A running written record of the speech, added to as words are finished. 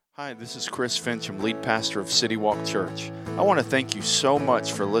Hi, this is Chris Fincham, lead pastor of City Walk Church. I want to thank you so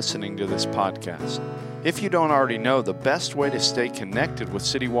much for listening to this podcast. If you don't already know, the best way to stay connected with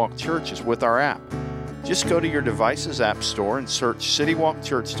City Walk Church is with our app. Just go to your device's app store and search City Walk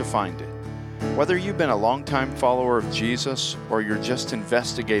Church to find it. Whether you've been a longtime follower of Jesus or you're just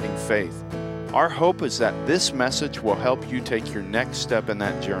investigating faith, our hope is that this message will help you take your next step in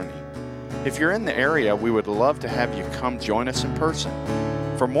that journey. If you're in the area, we would love to have you come join us in person.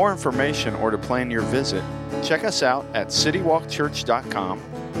 For more information or to plan your visit, check us out at citywalkchurch.com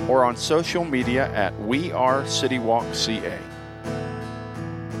or on social media at WeAreCityWalkCA.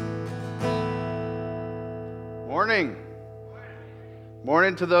 Morning.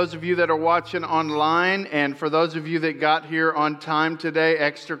 Morning to those of you that are watching online, and for those of you that got here on time today,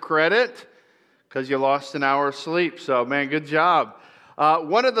 extra credit because you lost an hour of sleep. So, man, good job.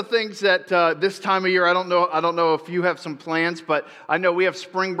 One of the things that this time of year, I don't know if you have some plans, but I know we have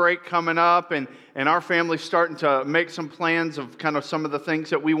spring break coming up, and our family's starting to make some plans of kind of some of the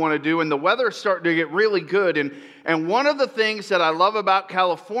things that we want to do, and the weather's starting to get really good. And one of the things that I love about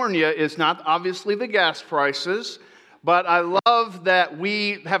California is not obviously the gas prices, but I love that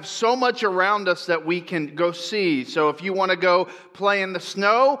we have so much around us that we can go see. So if you want to go play in the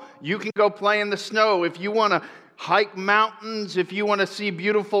snow, you can go play in the snow. If you want to hike mountains, if you want to see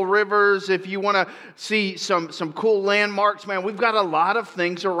beautiful rivers, if you want to see some cool landmarks, man, we've got a lot of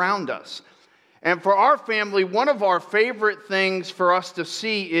things around us. And for our family, one of our favorite things for us to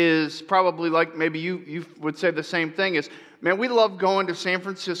see is probably, like maybe you would say the same thing, is, man, we love going to San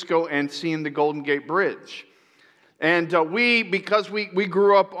Francisco and seeing the Golden Gate Bridge. And because we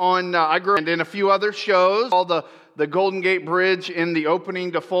grew up on, I grew up in a few other shows, all the Golden Gate Bridge in the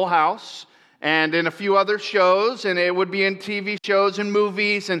opening to Full House, and in a few other shows, and it would be in TV shows and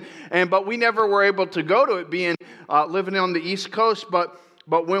movies, but we never were able to go to it, being living on the East Coast. But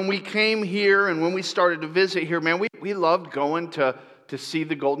when we came here and when we started to visit here, man, we loved going to see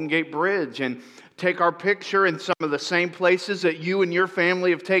the Golden Gate Bridge and take our picture in some of the same places that you and your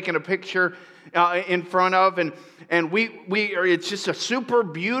family have taken a picture in front of, and it's just a super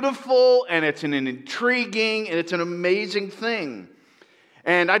beautiful, and it's an intriguing, and it's an amazing thing.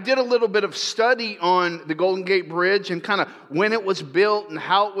 And I did a little bit of study on the Golden Gate Bridge and kind of when it was built and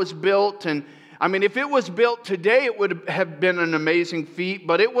how it was built. And I mean, if it was built today, it would have been an amazing feat.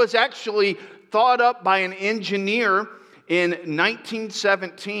 But it was actually thought up by an engineer in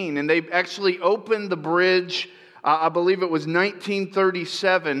 1917. And they actually opened the bridge, I believe it was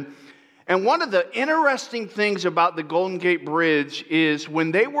 1937. And one of the interesting things about the Golden Gate Bridge is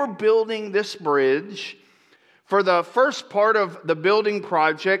when they were building this bridge, for the first part of the building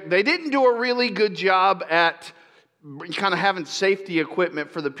project, they didn't do a really good job at kind of having safety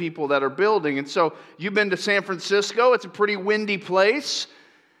equipment for the people that are building. And so you've been to San Francisco, it's a pretty windy place.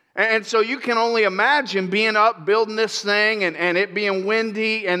 And so you can only imagine being up building this thing and it being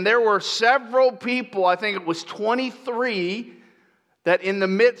windy. And there were several people, I think it was 23, that in the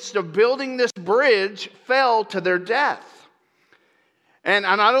midst of building this bridge fell to their death. And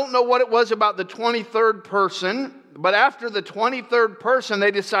I don't know what it was about the 23rd person, but after the 23rd person, they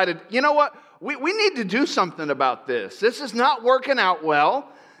decided, you know what? We need to do something about this. This is not working out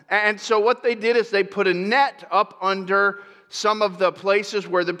well. And so what they did is they put a net up under some of the places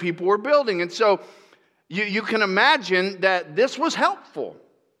where the people were building. And so you can imagine that this was helpful.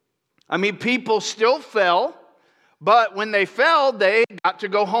 I mean, people still fell, but when they fell, they got to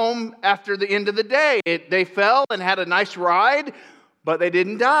go home after the end of the day. They fell and had a nice ride, but they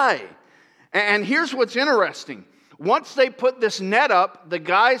didn't die. And here's what's interesting. Once they put this net up, the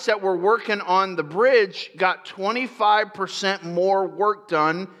guys that were working on the bridge got 25% more work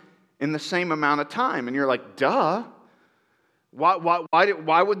done in the same amount of time. And you're like, duh.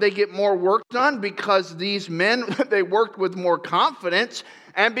 Why would they get more work done? Because these men, they worked with more confidence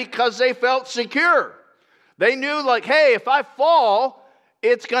and because they felt secure. They knew, like, hey, if I fall,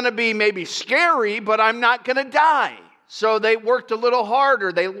 it's going to be maybe scary, but I'm not going to die. So they worked a little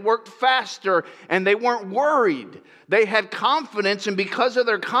harder, they worked faster, and they weren't worried. They had confidence, and because of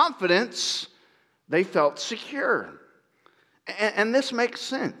their confidence, they felt secure. And this makes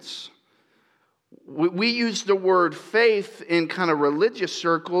sense. We use the word faith in kind of religious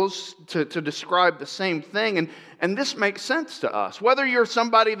circles to describe the same thing, and this makes sense to us. Whether you're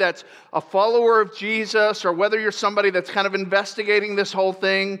somebody that's a follower of Jesus, or whether you're somebody that's kind of investigating this whole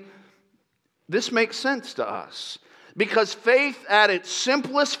thing, this makes sense to us. Because faith at its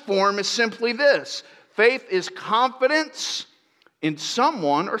simplest form is simply this. Faith is confidence in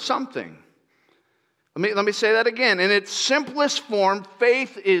someone or something. Let me say that again. In its simplest form,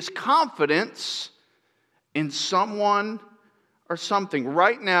 faith is confidence in someone or something.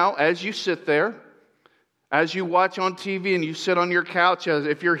 Right now, as you sit there, as you watch on TV and you sit on your couch, as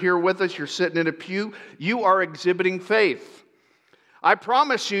if you're here with us, you're sitting in a pew, you are exhibiting faith. I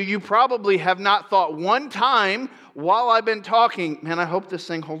promise you, you probably have not thought one time while I've been talking, man, I hope this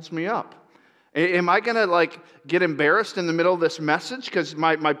thing holds me up. Am I going to get embarrassed in the middle of this message because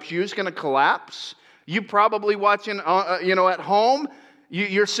my pew's going to collapse? You probably watching, at home,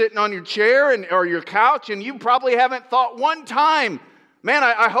 you're sitting on your chair or your couch, and you probably haven't thought one time, man,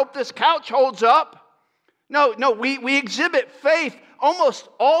 I hope this couch holds up. No, we exhibit faith almost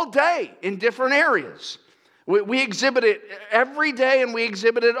all day in different areas. We exhibit it every day, and we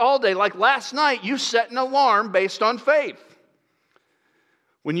exhibit it all day. Like last night, you set an alarm based on faith.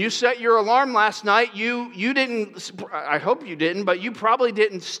 When you set your alarm last night, you didn't, I hope you didn't, but you probably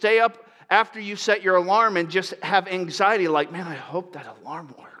didn't stay up after you set your alarm and just have anxiety like, man, I hope that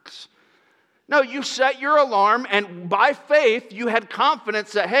alarm works. No, you set your alarm, and by faith, you had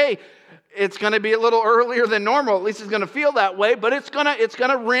confidence that, hey, it's going to be a little earlier than normal. At least it's going to feel that way, but it's going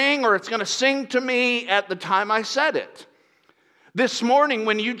to ring or it's going to sing to me at the time I said it. This morning,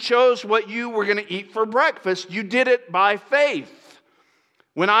 when you chose what you were going to eat for breakfast, you did it by faith.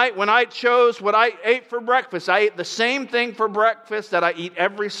 When I chose what I ate for breakfast, I ate the same thing for breakfast that I eat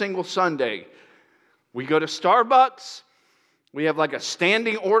every single Sunday. We go to Starbucks. We have a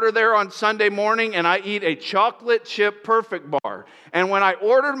standing order there on Sunday morning, and I eat a chocolate chip perfect bar. And when I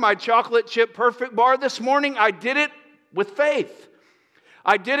ordered my chocolate chip perfect bar this morning, I did it with faith.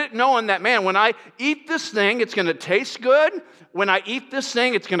 I did it knowing that, man, when I eat this thing, it's going to taste good. When I eat this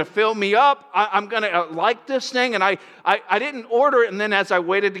thing, it's going to fill me up. I'm going to like this thing. And I didn't order it, and then as I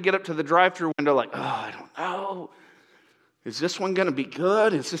waited to get up to the drive-thru window, I don't know. Is this one going to be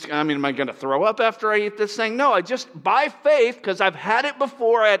good? Am I going to throw up after I eat this thing? No, I just, by faith, because I've had it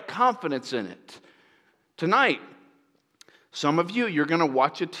before, I had confidence in it. Tonight, some of you're going to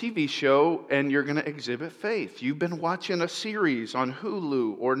watch a TV show and you're going to exhibit faith. You've been watching a series on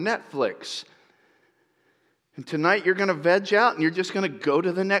Hulu or Netflix. And tonight you're going to veg out and you're just going to go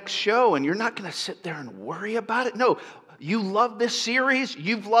to the next show and you're not going to sit there and worry about it. No, you love this series.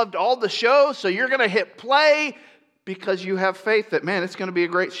 You've loved all the shows, so you're going to hit play because you have faith that, man, it's going to be a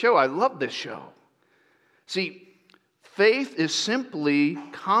great show. I love this show. See, faith is simply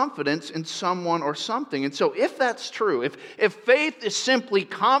confidence in someone or something. And so if that's true, if faith is simply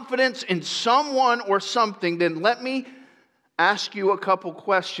confidence in someone or something, then let me ask you a couple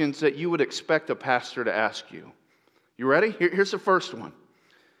questions that you would expect a pastor to ask you. You ready? Here's the first one.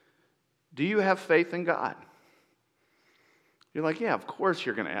 Do you have faith in God? You're like, yeah, of course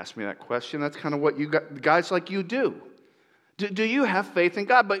you're going to ask me that question. That's kind of what you guys like you do. Do you have faith in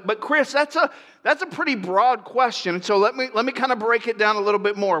God? But Chris, that's a pretty broad question. And so let me kind of break it down a little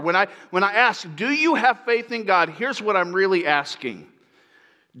bit more. When I ask, do you have faith in God? Here's what I'm really asking.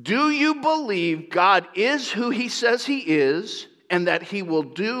 Do you believe God is who He says He is and that He will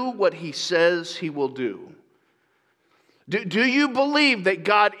do what He says He will do? Do you believe that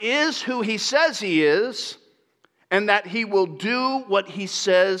God is who He says He is and that He will do what He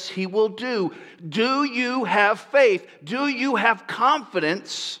says He will do? Do you have faith? Do you have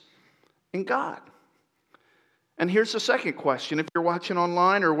confidence in God? And here's the second question. If you're watching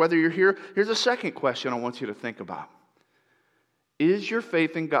online or whether you're here, here's a second question I want you to think about. Is your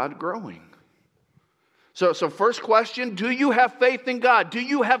faith in God growing? So first question, do you have faith in God? Do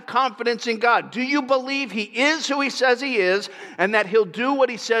you have confidence in God? Do you believe He is who He says He is and that He'll do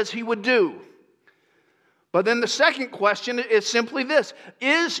what He says He would do? But then the second question is simply this.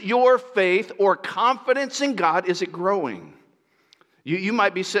 Is your faith or confidence in God, is it growing? You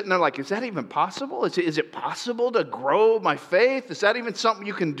might be sitting there like, is that even possible? Is it possible to grow my faith? Is that even something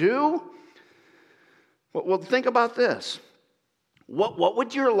you can do? Well, think about this. What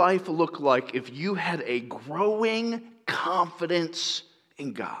would your life look like if you had a growing confidence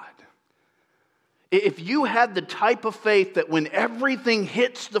in God? If you had the type of faith that when everything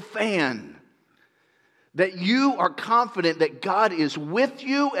hits the fan, that you are confident that God is with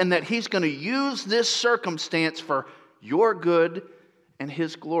you and that He's going to use this circumstance for your good and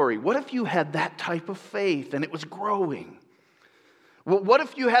His glory. What if you had that type of faith and it was growing? Well, what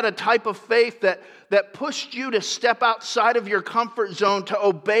if you had a type of faith that pushed you to step outside of your comfort zone to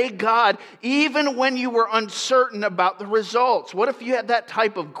obey God even when you were uncertain about the results? What if you had that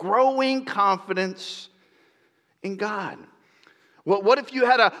type of growing confidence in God? Well, what if you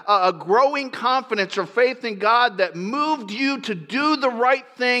had a growing confidence or faith in God that moved you to do the right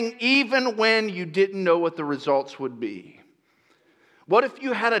thing even when you didn't know what the results would be? What if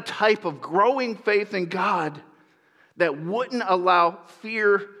you had a type of growing faith in God that wouldn't allow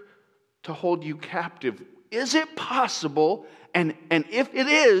fear to hold you captive? Is it possible And if it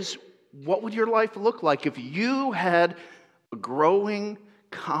is, what would your life look like if you had a growing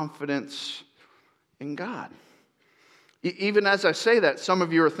confidence in God? Even as I say that, some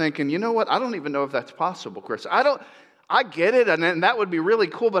of you are thinking, you know what? I don't even know if that's possible, Chris. I get it, and that would be really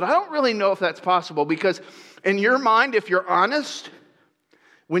cool, but I don't really know if that's possible, because in your mind, if you're honest,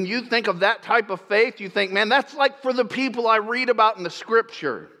 when you think of that type of faith, you think, man, that's like for the people I read about in the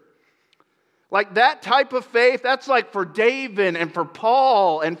Scripture. Like that type of faith, that's like for David and for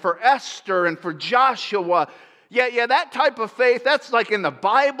Paul and for Esther and for Joshua. Yeah, that type of faith, that's like in the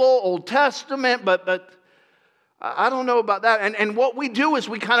Bible, Old Testament, but I don't know about that. And what we do is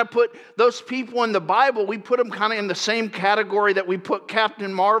we kind of put those people in the Bible, we put them kind of in the same category that we put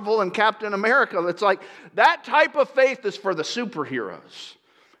Captain Marvel and Captain America. It's like that type of faith is for the superheroes,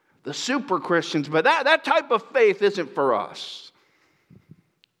 the super Christians, but that type of faith isn't for us.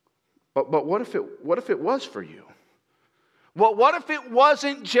 But what if it was for you? Well, what if it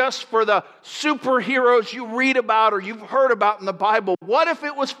wasn't just for the superheroes you read about or you've heard about in the Bible? What if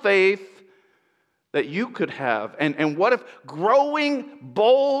it was faith that you could have? And what if growing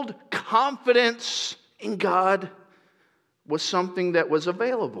bold confidence in God was something that was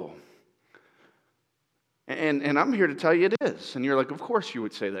available? And I'm here to tell you it is. And you're like, of course you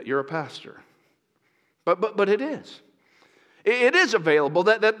would say that. You're a pastor. But it is. It is available.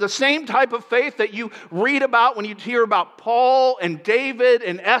 That the same type of faith that you read about when you hear about Paul and David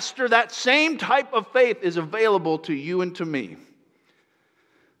and Esther, that same type of faith is available to you and to me.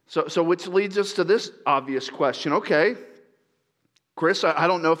 So which leads us to this obvious question. Okay, Chris, I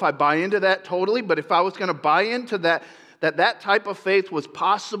don't know if I buy into that totally, but if I was going to buy into that type of faith was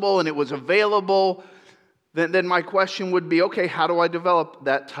possible and it was available, then my question would be, okay, how do I develop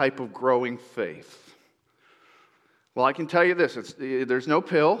that type of growing faith? Well, I can tell you this, there's no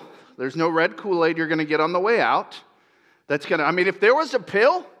pill, there's no red Kool-Aid you're going to get on the way out. If there was a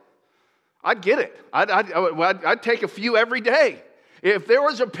pill, I'd get it. I'd take a few every day. If there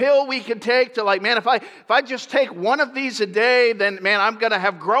was a pill we could take to if I just take one of these a day, then I'm going to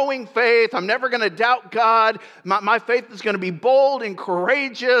have growing faith. I'm never going to doubt God. My faith is going to be bold and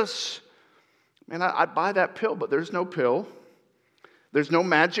courageous. I'd buy that pill, but there's no pill. There's no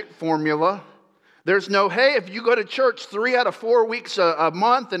magic formula. There's no, hey, if you go to church 3 out of 4 weeks a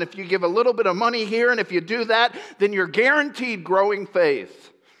month, and if you give a little bit of money here, and if you do that, then you're guaranteed growing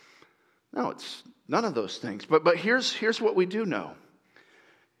faith. No, it's none of those things. But here's what we do know.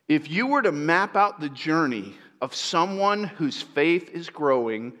 If you were to map out the journey of someone whose faith is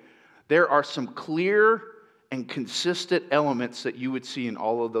growing, there are some clear and consistent elements that you would see in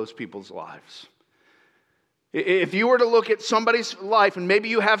all of those people's lives. If you were to look at somebody's life, and maybe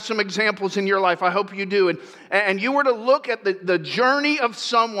you have some examples in your life, I hope you do, and you were to look at the journey of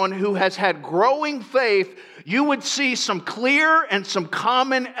someone who has had growing faith, you would see some clear and some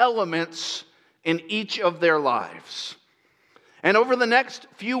common elements in each of their lives. And over the next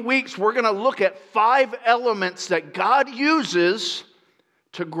few weeks, we're going to look at 5 elements that God uses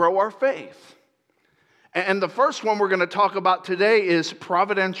to grow our faith. And the first one we're going to talk about today is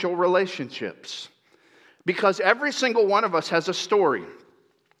providential relationships. Because every single one of us has a story.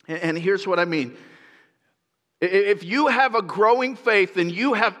 And here's what I mean. If you have a growing faith, then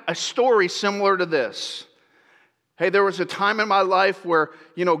you have a story similar to this. Hey, there was a time in my life where,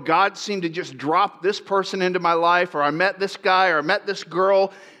 God seemed to just drop this person into my life, or I met this guy, or I met this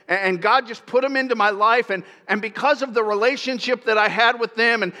girl, and God just put them into my life, and because of the relationship that I had with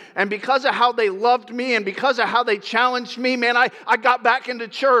them, and because of how they loved me, and because of how they challenged me, I got back into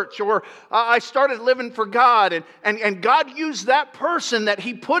church, or I started living for God, and God used that person that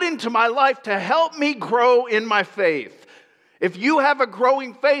He put into my life to help me grow in my faith. If you have a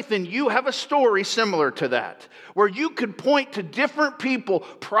growing faith, then you have a story similar to that, where you could point to different people,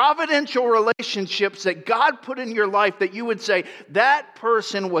 providential relationships that God put in your life that you would say, that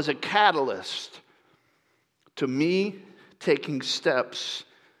person was a catalyst to me taking steps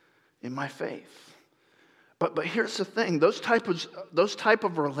in my faith. But here's the thing, those type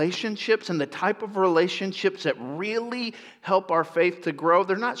of relationships and the type of relationships that really help our faith to grow,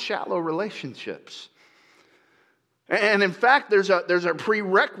 they're not shallow relationships. And in fact, there's a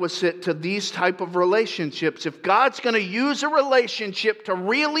prerequisite to these type of relationships. If God's going to use a relationship to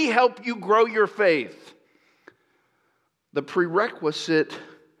really help you grow your faith, the prerequisite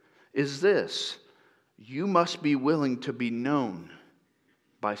is this: you must be willing to be known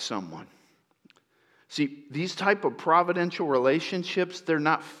by someone. See, these type of providential relationships, they're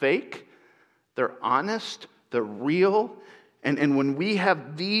not fake, they're honest, they're real. And when we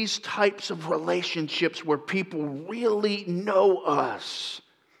have these types of relationships where people really know us,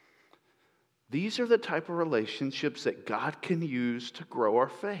 These are the type of relationships that God can use to grow our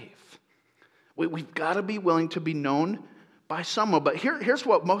faith. We've got to be willing to be known by someone. But here's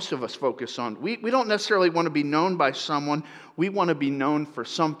what most of us focus on. We don't necessarily want to be known by someone. We want to be known for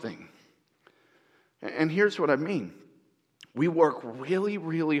something. And here's what I mean. We work really,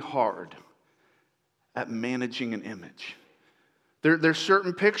 really hard at managing an image. There's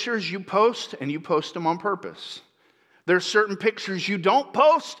certain pictures you post, and you post them on purpose. There's certain pictures you don't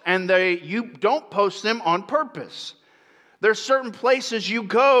post, and you don't post them on purpose. There's certain places you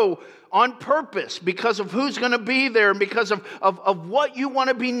go on purpose because of who's going to be there and because of what you want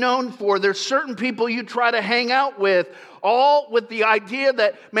to be known for. There's certain people you try to hang out with, all with the idea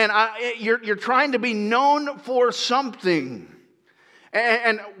that, man, you're trying to be known for something.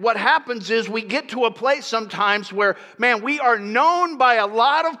 And what happens is we get to a place sometimes where, man, we are known by a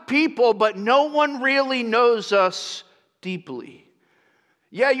lot of people, but no one really knows us deeply.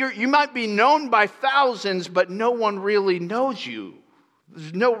 Yeah, you might be known by thousands, but no one really knows you.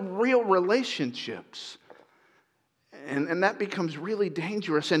 There's no real relationships. And that becomes really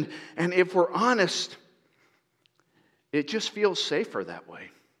dangerous. And if we're honest, it just feels safer that way.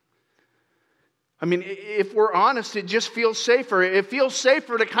 I mean, if we're honest, it just feels safer. It feels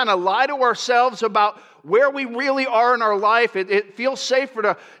safer to kind of lie to ourselves about where we really are in our life. It feels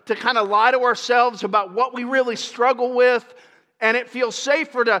safer to kind of lie to ourselves about what we really struggle with. And it feels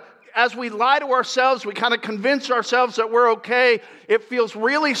safer to, as we lie to ourselves, we kind of convince ourselves that we're okay. It feels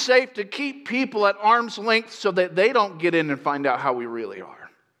really safe to keep people at arm's length so that they don't get in and find out how we really are.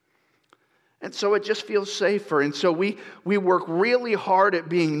 And so it just feels safer. And so we work really hard at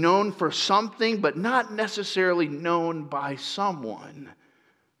being known for something, but not necessarily known by someone.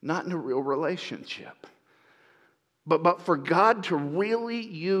 Not in a real relationship. But for God to really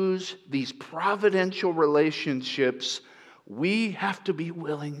use these providential relationships, we have to be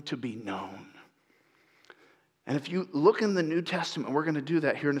willing to be known. And if you look in the New Testament, we're going to do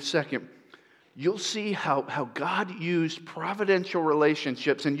that here in a second, you'll see how God used providential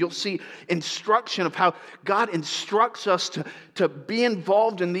relationships, and you'll see instruction of how God instructs us to be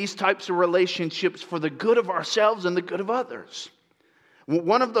involved in these types of relationships for the good of ourselves and the good of others.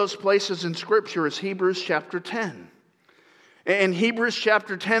 One of those places in Scripture is Hebrews chapter 10. In Hebrews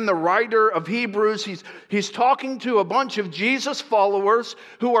chapter 10, the writer of Hebrews, he's talking to a bunch of Jesus followers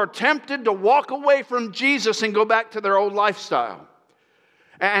who are tempted to walk away from Jesus and go back to their old lifestyle.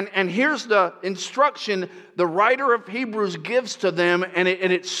 And here's the instruction the writer of Hebrews gives to them, and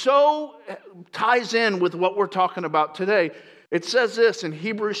it so ties in with what we're talking about today. It says this in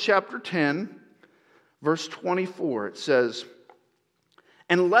Hebrews chapter 10, verse 24. It says,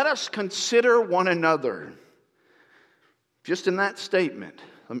 "And let us consider one another." Just in that statement,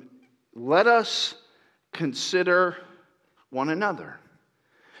 let us consider one another.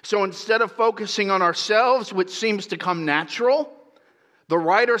 So instead of focusing on ourselves, which seems to come natural, the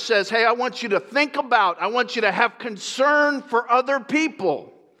writer says, hey, I want you to think about, I want you to have concern for other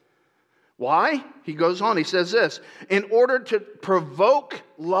people. Why? He goes on, he says this, in order to provoke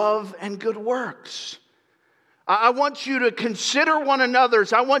love and good works. I want you to consider one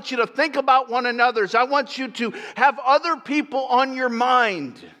another's. I want you to think about one another's. I want you to have other people on your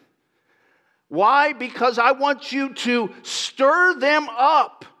mind. Why? Because I want you to stir them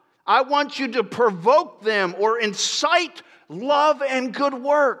up. I want you to provoke them or incite love and good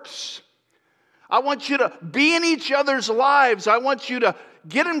works. I want you to be in each other's lives. I want you to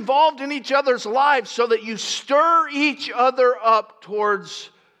get involved in each other's lives so that you stir each other up towards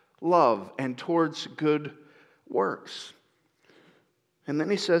love and towards good works. And then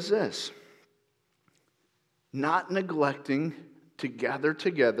he says this, not neglecting to gather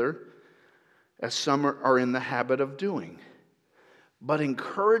together as some are in the habit of doing, but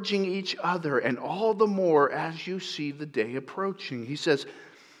encouraging each other, and all the more as you see the day approaching. He says,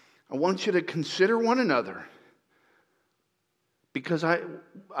 I want you to consider one another because I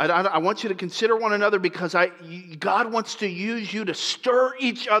want you to consider one another because God wants to use you to stir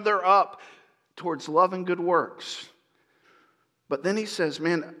each other up towards love and good works. But then he says,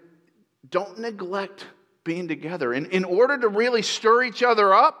 man, don't neglect being together. In order to really stir each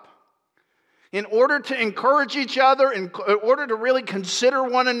other up, in order to encourage each other, in order to really consider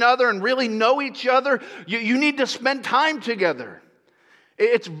one another and really know each other, you need to spend time together.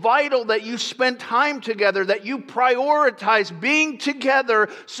 It's vital that you spend time together, that you prioritize being together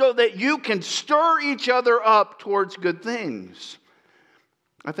so that you can stir each other up towards good things.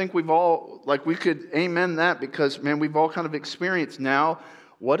 I think we could amen that because, man, we've all kind of experienced now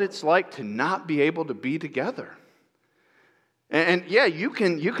what it's like to not be able to be together. And yeah, you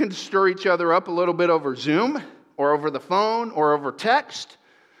can stir each other up a little bit over Zoom or over the phone or over text.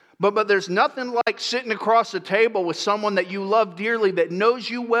 But there's nothing like sitting across the table with someone that you love dearly, that knows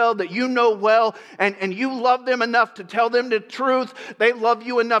you well, that you know well, and you love them enough to tell them the truth. They love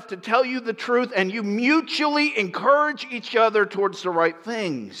you enough to tell you the truth, and you mutually encourage each other towards the right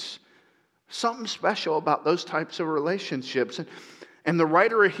things. Something special about those types of relationships. And the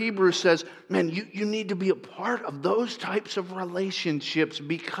writer of Hebrews says, man, you need to be a part of those types of relationships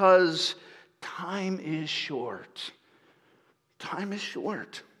because time is short. Time is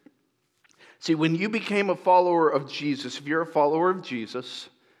short. See, when you became a follower of Jesus, if you're a follower of Jesus,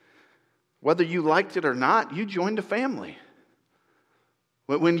 whether you liked it or not, you joined a family.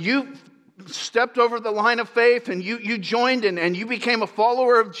 When you stepped over the line of faith and you joined and you became a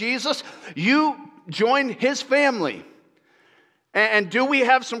follower of Jesus, you joined his family. And do we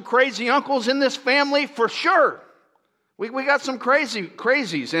have some crazy uncles in this family? For sure. We got some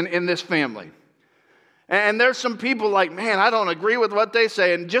crazies in this family. And there's some people like, man, I don't agree with what they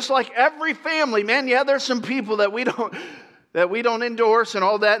say. And just like every family, man, yeah, there's some people that we don't endorse and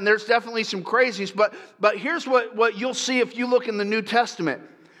all that. And there's definitely some crazies. But here's what you'll see if you look in the New Testament.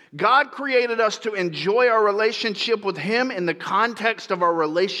 God created us to enjoy our relationship with him in the context of our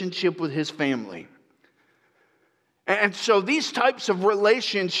relationship with his family. And so these types of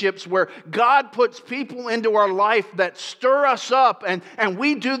relationships where God puts people into our life that stir us up and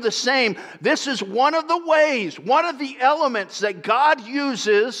we do the same, this is one of the ways, one of the elements that God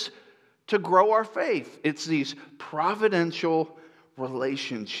uses to grow our faith. It's these providential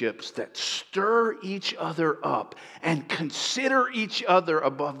relationships that stir each other up and consider each other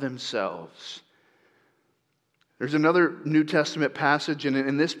above themselves. There's another New Testament passage, and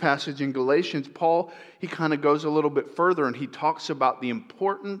in this passage in Galatians, Paul, he kind of goes a little bit further and he talks about the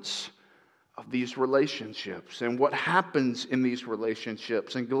importance of these relationships and what happens in these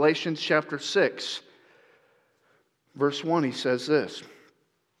relationships. In Galatians chapter 6, verse 1, he says this.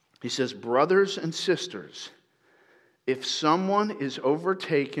 He says, brothers and sisters, if someone is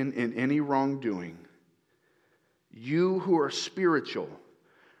overtaken in any wrongdoing, you who are spiritual,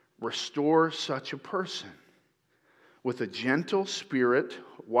 restore such a person with a gentle spirit,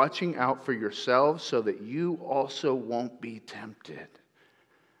 watching out for yourselves so that you also won't be tempted.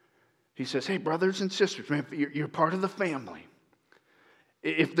 He says, hey, brothers and sisters, man, you're part of the family.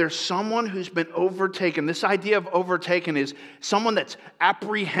 If there's someone who's been overtaken, this idea of overtaken is someone that's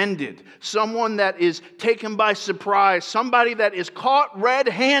apprehended, someone that is taken by surprise, somebody that is caught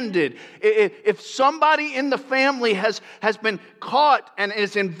red-handed. If somebody in the family has been caught and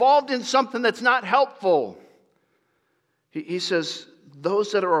is involved in something that's not helpful, he says,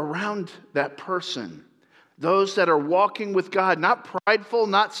 those that are around that person, those that are walking with God, not prideful,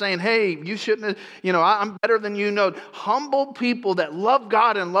 not saying, hey, you shouldn't, I'm better than you know. Humble people that love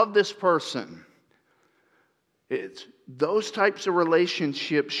God and love this person. It's those types of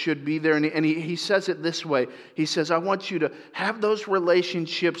relationships should be there. And he says it this way. He says, I want you to have those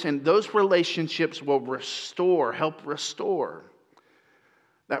relationships, and those relationships will help restore.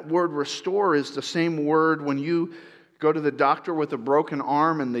 That word restore is the same word when you go to the doctor with a broken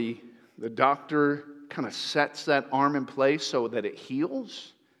arm and the doctor kind of sets that arm in place so that it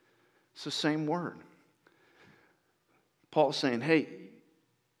heals. It's the same word. Paul's saying, hey,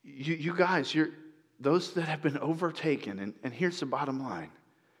 you guys, you're those that have been overtaken, and here's the bottom line.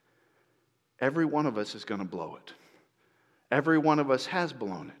 Every one of us is going to blow it. Every one of us has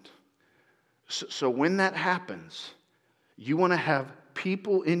blown it. So when that happens, you want to have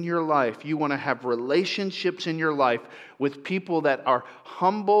people in your life, you want to have relationships in your life with people that are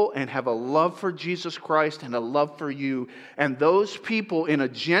humble and have a love for Jesus Christ and a love for you. And those people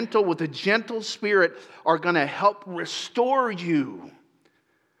with a gentle spirit are going to help restore you.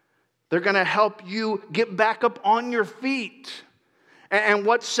 They're going to help you get back up on your feet. And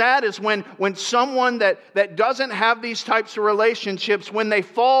what's sad is when someone that doesn't have these types of relationships, when they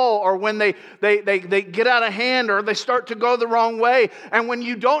fall or when they get out of hand or they start to go the wrong way, and when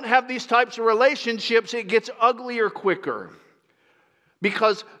you don't have these types of relationships, it gets uglier quicker.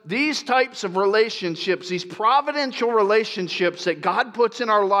 Because these types of relationships, these providential relationships that God puts in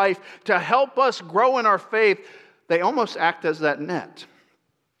our life to help us grow in our faith, they almost act as that net.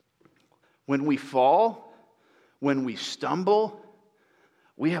 When we fall, when we stumble,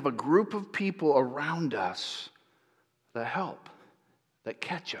 we have a group of people around us that help, that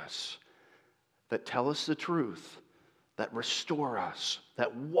catch us, that tell us the truth, that restore us,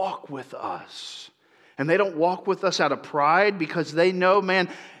 that walk with us. And they don't walk with us out of pride because they know, man,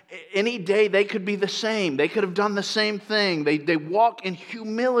 any day they could be the same. They could have done the same thing. They walk in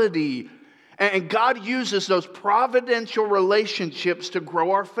humility. And God uses those providential relationships to grow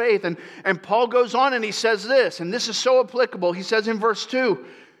our faith. And Paul goes on and he says this, and this is so applicable. He says in verse 2,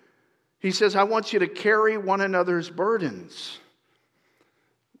 He says, I want you to carry one another's burdens.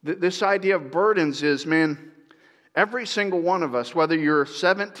 This idea of burdens is, man, every single one of us, whether you're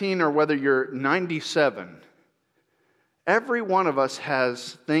 17 or whether you're 97, every one of us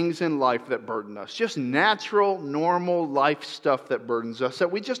has things in life that burden us. Just natural, normal life stuff that burdens us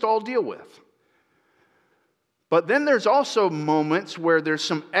that we just all deal with. But then there's also moments where there's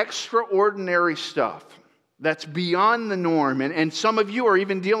some extraordinary stuff that's beyond the norm. And some of you are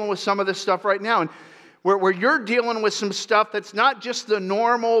even dealing with some of this stuff right now. And where you're dealing with some stuff that's not just the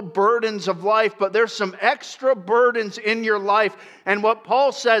normal burdens of life, but there's some extra burdens in your life. And what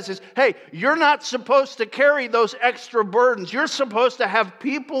Paul says is, hey, you're not supposed to carry those extra burdens. You're supposed to have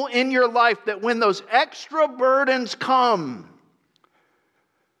people in your life that when those extra burdens come,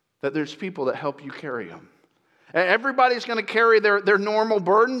 that there's people that help you carry them. Everybody's going to carry their normal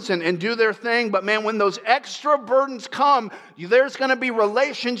burdens and do their thing. But man, when those extra burdens come, there's going to be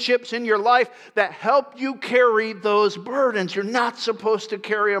relationships in your life that help you carry those burdens. You're not supposed to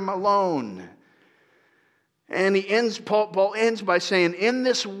carry them alone. And Paul ends by saying, in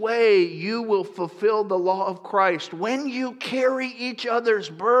this way you will fulfill the law of Christ. When you carry each other's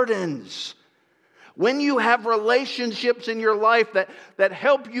burdens, when you have relationships in your life that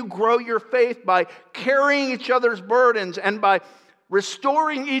help you grow your faith by carrying each other's burdens and by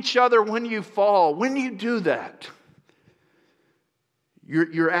restoring each other when you fall, when you do that,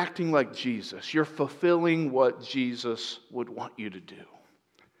 you're acting like Jesus. You're fulfilling what Jesus would want you to do.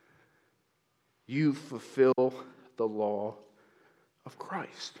 You fulfill the law of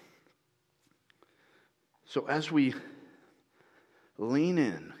Christ. So as we lean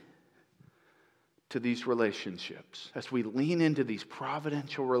in to these relationships, as we lean into these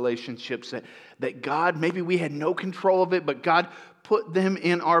providential relationships that God, maybe we had no control of it, but God put them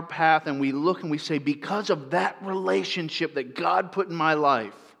in our path, and we look and we say, because of that relationship that God put in my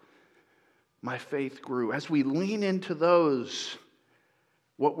life, my faith grew. As we lean into those,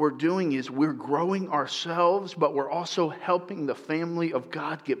 what we're doing is we're growing ourselves, but we're also helping the family of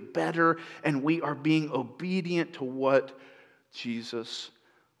God get better, and we are being obedient to what Jesus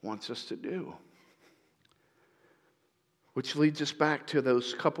wants us to do. Which leads us back to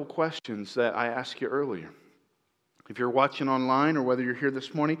those couple questions that I asked you earlier. If you're watching online or whether you're here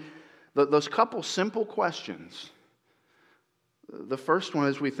this morning, those couple simple questions. The first one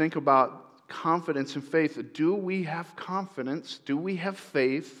is we think about confidence and faith. Do we have confidence? Do we have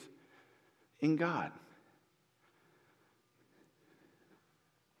faith in God?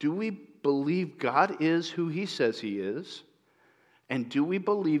 Do we believe God is who He says He is? And do we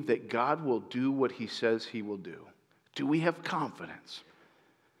believe that God will do what He says He will do? Do we have confidence?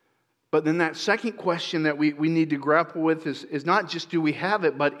 But then that second question that we need to grapple with is not just do we have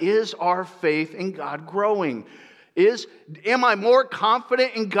it, but is our faith in God growing? Am I more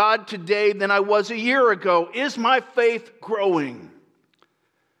confident in God today than I was a year ago? Is my faith growing?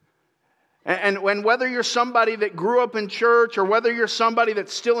 And whether you're somebody that grew up in church or whether you're somebody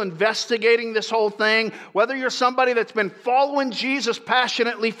that's still investigating this whole thing, whether you're somebody that's been following Jesus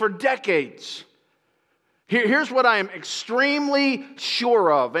passionately for decades, here's what I am extremely sure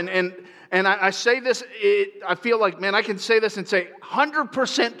of, and I say this, I feel like, man, I can say this and say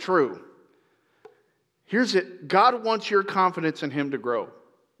 100% true. Here's it. God wants your confidence in Him to grow.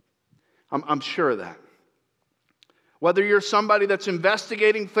 I'm sure of that. Whether you're somebody that's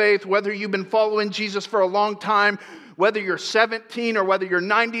investigating faith, whether you've been following Jesus for a long time, whether you're 17 or whether you're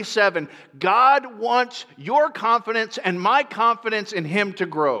 97, God wants your confidence and my confidence in Him to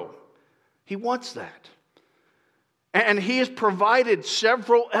grow. He wants that. And He has provided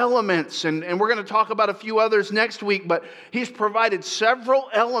several elements, and we're going to talk about a few others next week, but He's provided several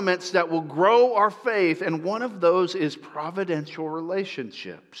elements that will grow our faith, and one of those is providential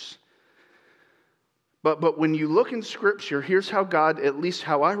relationships. But when you look in Scripture, here's how God, at least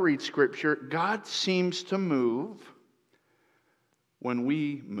how I read Scripture, God seems to move when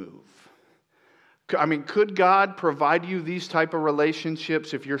we move. I mean, could God provide you these type of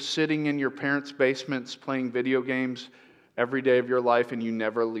relationships if you're sitting in your parents' basements playing video games every day of your life and you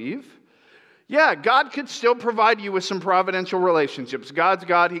never leave? Yeah, God could still provide you with some providential relationships. God's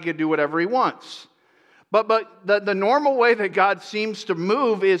God, He could do whatever He wants. But the normal way that God seems to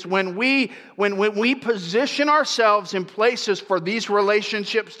move is when we position ourselves in places for these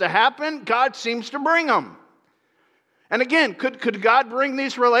relationships to happen, God seems to bring them. And again, could God bring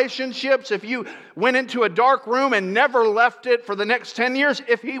these relationships if you went into a dark room and never left it for the next 10 years?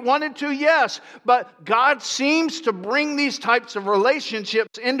 If He wanted to, yes. But God seems to bring these types of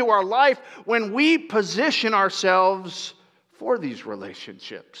relationships into our life when we position ourselves for these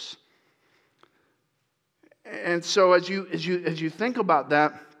relationships. And so as you think about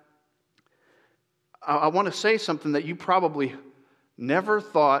that, I want to say something that you probably never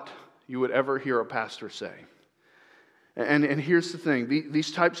thought you would ever hear a pastor say. And here's the thing.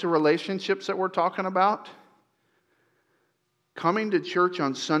 These types of relationships that we're talking about, coming to church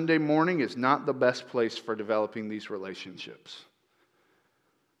on Sunday morning is not the best place for developing these relationships.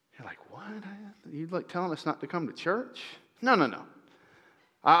 You're like, what? You like telling us not to come to church? No.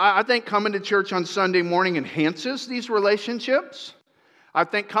 I think coming to church on Sunday morning enhances these relationships. I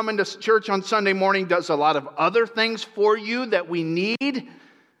think coming to church on Sunday morning does a lot of other things for you that we need.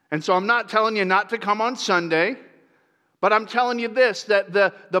 And so I'm not telling you not to come on Sunday, but I'm telling you this, that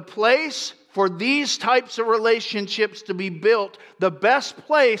the place for these types of relationships to be built, the best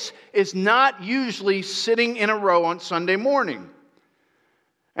place is not usually sitting in a row on Sunday morning.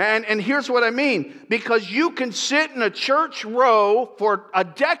 And here's what I mean. Because you can sit in a church row for a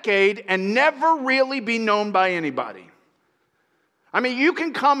decade and never really be known by anybody. I mean, you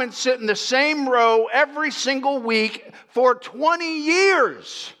can come and sit in the same row every single week for 20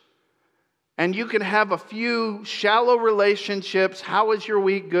 years. And you can have a few shallow relationships. How is your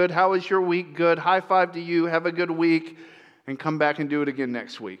week? Good. How is your week? Good. High five to you. Have a good week. And come back and do it again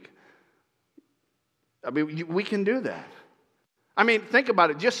next week. I mean, we can do that. I mean, think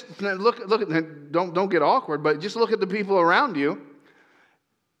about it. Just look at, don't get awkward, but just look at the people around you.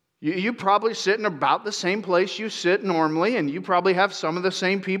 You probably sit in about the same place you sit normally, and you probably have some of the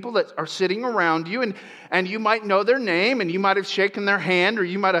same people that are sitting around you, and you might know their name, and you might have shaken their hand, or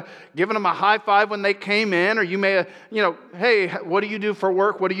you might have given them a high five when they came in, or you may have, hey, what do you do for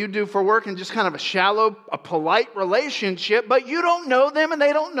work? What do you do for work? And just kind of a shallow, a polite relationship, but you don't know them, and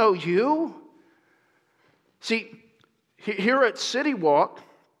they don't know you. See, here at City Walk,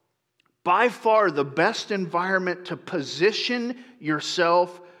 by far the best environment to position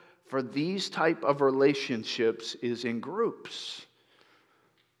yourself for these type of relationships is in groups.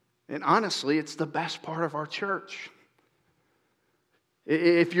 And honestly, it's the best part of our church.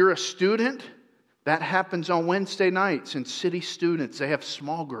 If you're a student, that happens on Wednesday nights, and city students, they have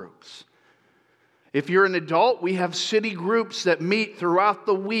small groups. If you're an adult, we have city groups that meet throughout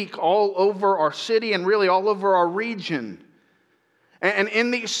the week all over our city and really all over our region. And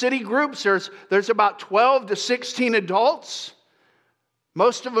in these city groups, there's about 12 to 16 adults.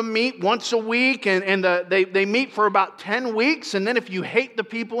 Most of them meet once a week, and they meet for about 10 weeks. And then if you hate the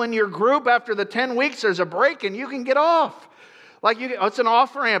people in your group after the 10 weeks, there's a break and you can get off. It's an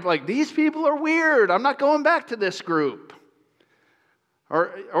off-ramp. Like, these people are weird. I'm not going back to this group.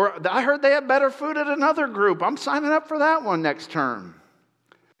 Or I heard they have better food at another group. I'm signing up for that one next term.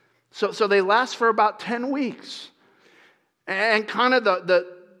 So they last for about 10 weeks. And kind of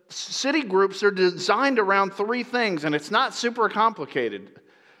the city groups are designed around three things, and it's not super complicated.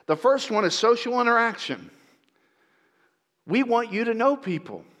 The first one is social interaction. We want you to know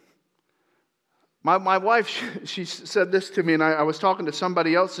people. My wife, she said this to me, and I was talking to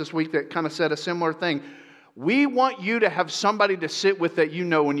somebody else this week that kind of said a similar thing. We want you to have somebody to sit with that you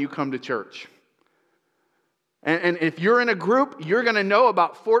know when you come to church. And if you're in a group, you're going to know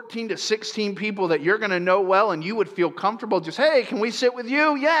about 14 to 16 people that you're going to know well, and you would feel comfortable just, hey, can we sit with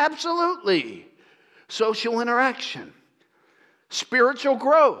you? Yeah, absolutely. Social interaction. Spiritual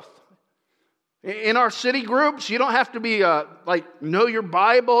growth. In our city groups, you don't have to be know your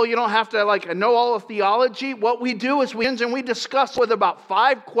Bible. You don't have to know all of theology. What we do is we discuss with about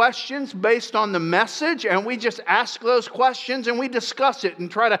 5 questions based on the message, and we just ask those questions and we discuss it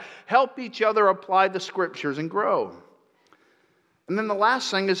and try to help each other apply the scriptures and grow. And then the last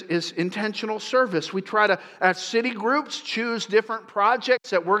thing is intentional service. We try to, as city groups, choose different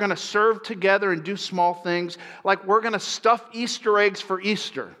projects that we're going to serve together and do small things. Like we're going to stuff Easter eggs for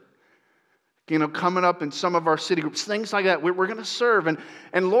Easter. Coming up in some of our city groups, things like that. We're going to serve.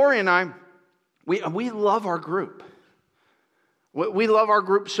 And Lori and I, we love our group. We love our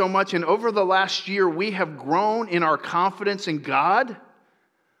group so much. And over the last year, we have grown in our confidence in God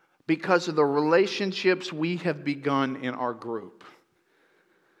because of the relationships we have begun in our group.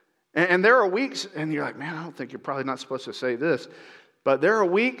 And there are weeks, and you're like, man, I don't think you're probably not supposed to say this, but there are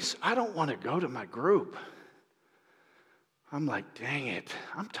weeks I don't want to go to my group. I'm like, dang it,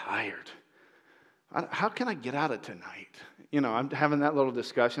 I'm tired. How can I get out of tonight? I'm having that little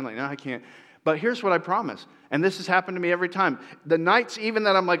discussion, like, no, I can't. But here's what I promise, and this has happened to me every time. The nights even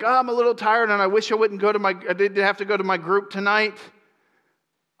that I'm like, I'm a little tired and I wish I didn't have to go to my group tonight,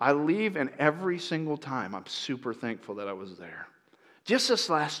 I leave, and every single time I'm super thankful that I was there. Just this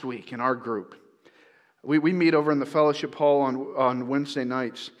last week in our group, we meet over in the fellowship hall on Wednesday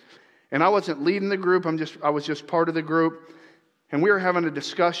nights, and I wasn't leading the group, I was just part of the group. And we were having a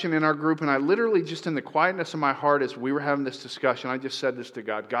discussion in our group, and I literally, just in the quietness of my heart as we were having this discussion, I just said this to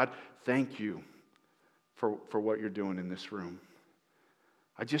God. God, thank you. for what you're doing in this room.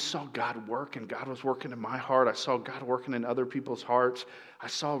 I just saw God work, and God was working in my heart. I saw God working in other people's hearts. I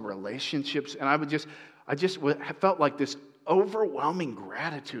saw relationships, and I felt like this overwhelming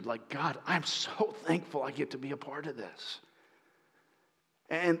gratitude. Like, God, I'm so thankful I get to be a part of this.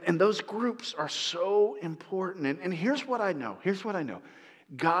 And those groups are so important. And here's what I know.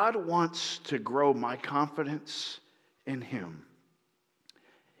 God wants to grow my confidence in Him.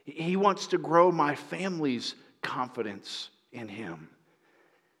 He wants to grow my family's confidence in Him.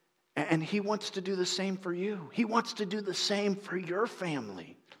 And He wants to do the same for you. He wants to do the same for your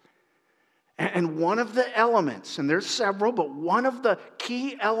family. And one of the elements, and there's several, but one of the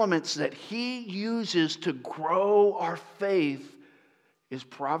key elements that He uses to grow our faith is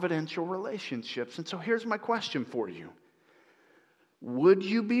providential relationships. And so here's my question for you. Would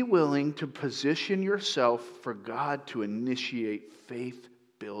you be willing to position yourself for God to initiate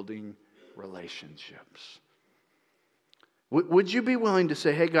faith-building relationships? Would you be willing to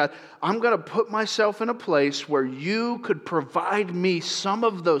say, hey, God, I'm going to put myself in a place where you could provide me some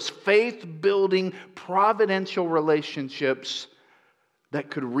of those faith-building, providential relationships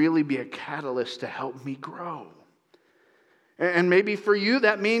that could really be a catalyst to help me grow? And maybe for you,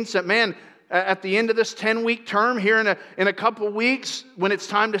 that means that, man, at the end of this 10-week term, here in a couple weeks, when it's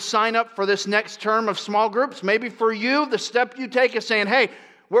time to sign up for this next term of small groups, maybe for you, the step you take is saying, hey,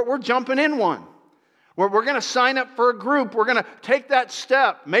 we're jumping in one. We're going to sign up for a group. We're going to take that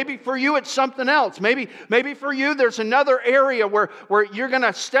step. Maybe for you, it's something else. Maybe for you, there's another area where you're going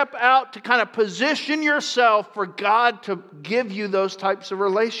to step out to kind of position yourself for God to give you those types of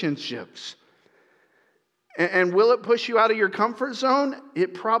relationships. And will it push you out of your comfort zone?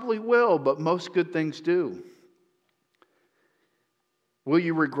 It probably will, but most good things do. Will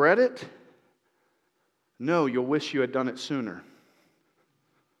you regret it? No, you'll wish you had done it sooner.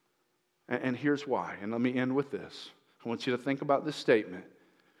 And here's why. And let me end with this. I want you to think about this statement.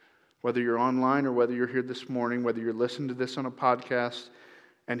 Whether you're online or whether you're here this morning, whether you're listening to this on a podcast.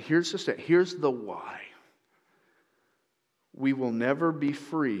 And here's the statement. Here's the why. We will never be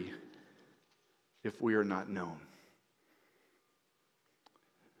free if we are not known.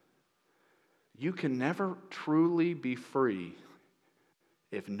 You can never truly be free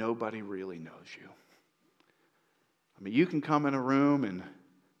if nobody really knows you. I mean, you can come in a room and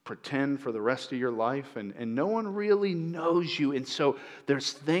pretend for the rest of your life, and no one really knows you. And so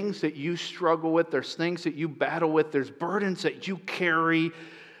there's things that you struggle with, there's things that you battle with, there's burdens that you carry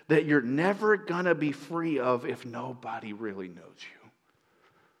that you're never going to be free of if nobody really knows you.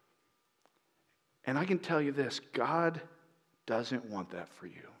 And I can tell you this, God doesn't want that for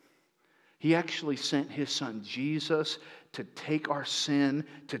you. He actually sent His Son Jesus to take our sin,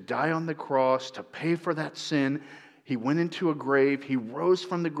 to die on the cross, to pay for that sin. He went into a grave, He rose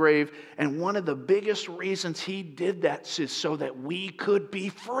from the grave, and one of the biggest reasons He did that is so that we could be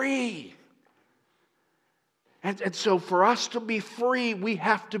free. And so for us to be free, we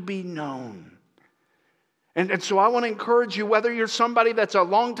have to be known. And so I want to encourage you, whether you're somebody that's a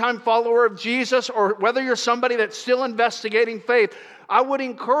longtime follower of Jesus or whether you're somebody that's still investigating faith, I would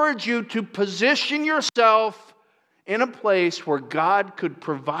encourage you to position yourself in a place where God could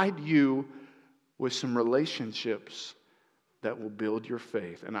provide you with some relationships that will build your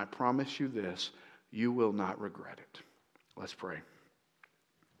faith. And I promise you this, you will not regret it. Let's pray.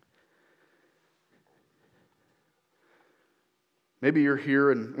 Maybe you're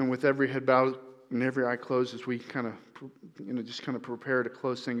here and with every head bowed and every eye closed as we kind of prepare to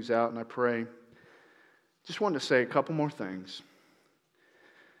close things out, and I pray. Just wanted to say a couple more things.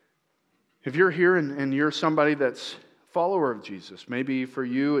 If you're here and you're somebody that's a follower of Jesus, maybe for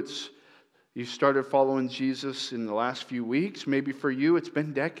you you started following Jesus in the last few weeks. Maybe for you it's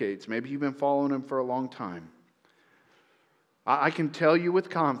been decades. Maybe you've been following Him for a long time. I can tell you with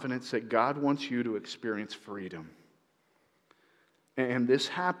confidence that God wants you to experience freedom. And this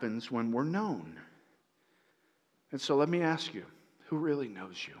happens when we're known. And so let me ask you, who really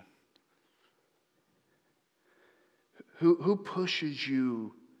knows you? Who pushes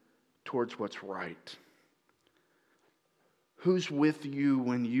you towards what's right? Who's with you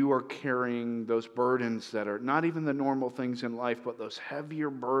when you are carrying those burdens that are not even the normal things in life, but those heavier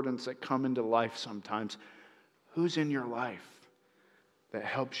burdens that come into life sometimes? Who's in your life that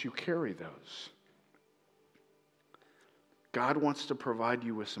helps you carry those? God wants to provide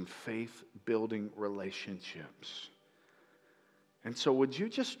you with some faith-building relationships. And so would you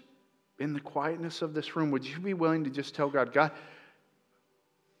just, in the quietness of this room, would you be willing to just tell God, God,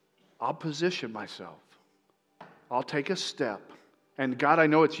 I'll position myself. I'll take a step. And God, I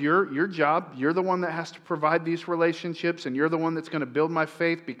know it's your job. You're the one that has to provide these relationships, and you're the one that's going to build my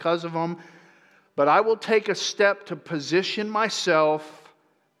faith because of them. but I will take a step to position myself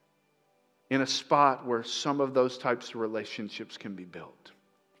in a spot where some of those types of relationships can be built.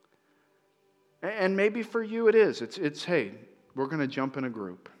 And maybe for you it is. It's hey, we're going to jump in a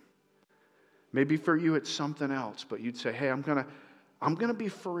group. Maybe for you it's something else, but you'd say, hey, I'm going to be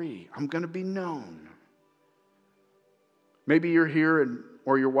free. I'm going to be known. Maybe you're here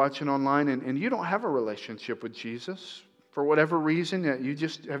or you're watching online and you don't have a relationship with Jesus. For whatever reason, you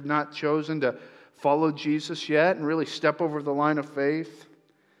just have not chosen to follow Jesus yet and really step over the line of faith.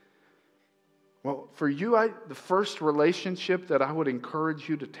 Well, for you, the first relationship that I would encourage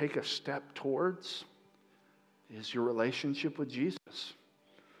you to take a step towards is your relationship with Jesus.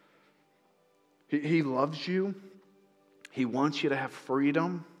 He loves you. He wants you to have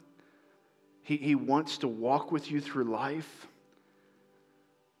freedom. He wants to walk with you through life.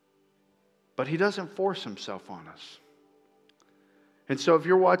 But He doesn't force Himself on us. And so if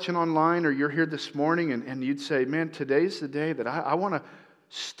you're watching online or you're here this morning and you'd say, man, today's the day that I want to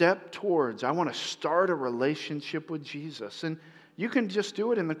step towards, I want to start a relationship with Jesus. And you can just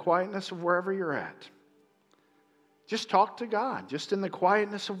do it in the quietness of wherever you're at. Just talk to God, just in the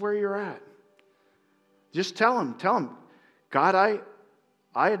quietness of where you're at. Just tell Him, God,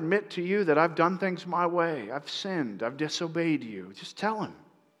 I admit to you that I've done things my way. I've sinned. I've disobeyed you. Just tell Him.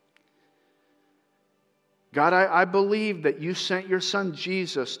 God, I believe that you sent your Son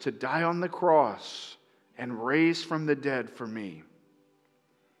Jesus to die on the cross and raise from the dead for me.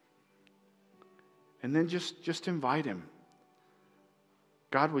 And then just invite Him.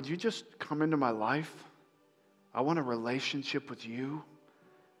 God, would you just come into my life? I want a relationship with you.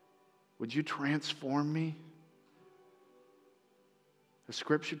 Would you transform me? The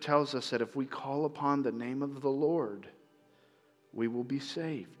Scripture tells us that if we call upon the name of the Lord, we will be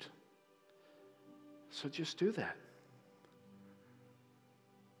saved. So just do that.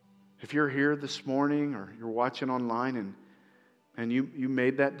 If you're here this morning or you're watching online and you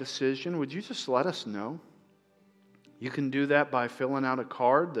made that decision, would you just let us know? You can do that by filling out a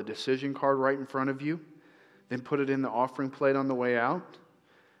card, the decision card right in front of you, then put it in the offering plate on the way out.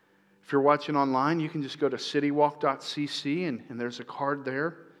 If you're watching online, you can just go to citywalk.cc and there's a card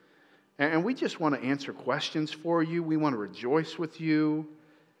there. And we just want to answer questions for you. We want to rejoice with you.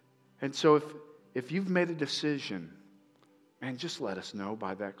 And so if you've made a decision, man, just let us know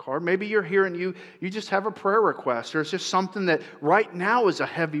by that card. Maybe you're here and you just have a prayer request. There's just something that right now is a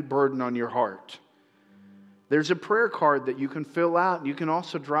heavy burden on your heart. There's a prayer card that you can fill out, and you can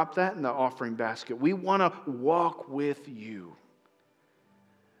also drop that in the offering basket. We want to walk with you.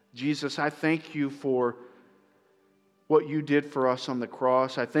 Jesus, I thank you for what you did for us on the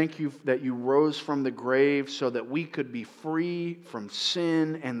cross. I thank you that you rose from the grave so that we could be free from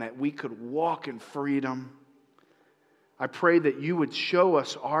sin and that we could walk in freedom. I pray that you would show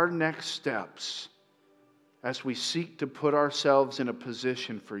us our next steps as we seek to put ourselves in a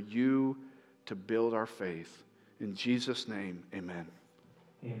position for you to build our faith. In Jesus' name, amen.